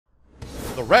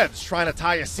The Reds trying to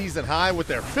tie a season high with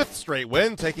their 5th straight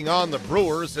win, taking on the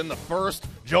Brewers in the first.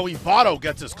 Joey Votto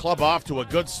gets his club off to a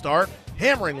good start,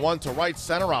 hammering one to right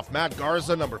center off Matt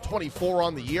Garza, number 24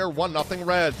 on the year, 1-0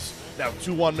 Reds. Now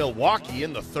 2-1 Milwaukee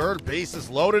in the third, bases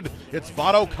loaded. It's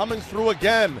Votto coming through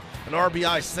again. An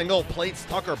RBI single plates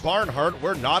Tucker Barnhart.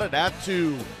 We're knotted at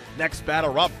 2. Next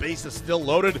batter up, bases still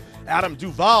loaded. Adam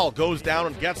Duvall goes down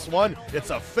and gets one. It's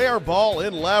a fair ball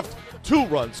in left. 2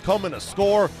 runs come in a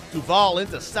score. Duvall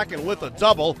into second with a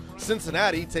double.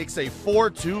 Cincinnati takes a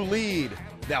 4-2 lead.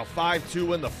 Now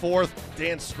 5-2 in the 4th.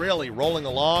 Dan Straily rolling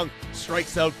along,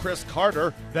 strikes out Chris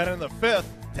Carter. Then in the 5th,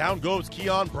 down goes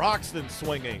Keon Broxton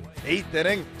swinging. 8th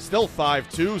inning, still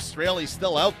 5-2. Straily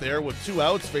still out there with 2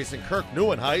 outs facing Kirk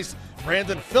Neuenhuis.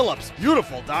 Brandon Phillips,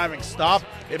 beautiful diving stop,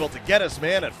 able to get his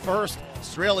man at first.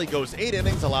 Straily goes 8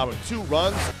 innings, allowing 2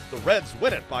 runs. The Reds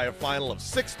win it by a final of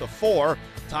 6-4,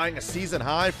 tying a season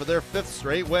high for their 5th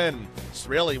straight win.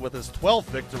 Straily with his 12th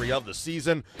victory of the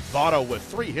season. Votto with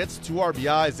 3 hits, 2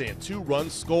 RBIs, and 2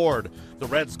 runs scored. The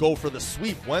Reds go for the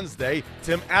sweep Wednesday.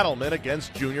 Tim Adelman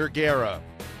against Junior Guerra.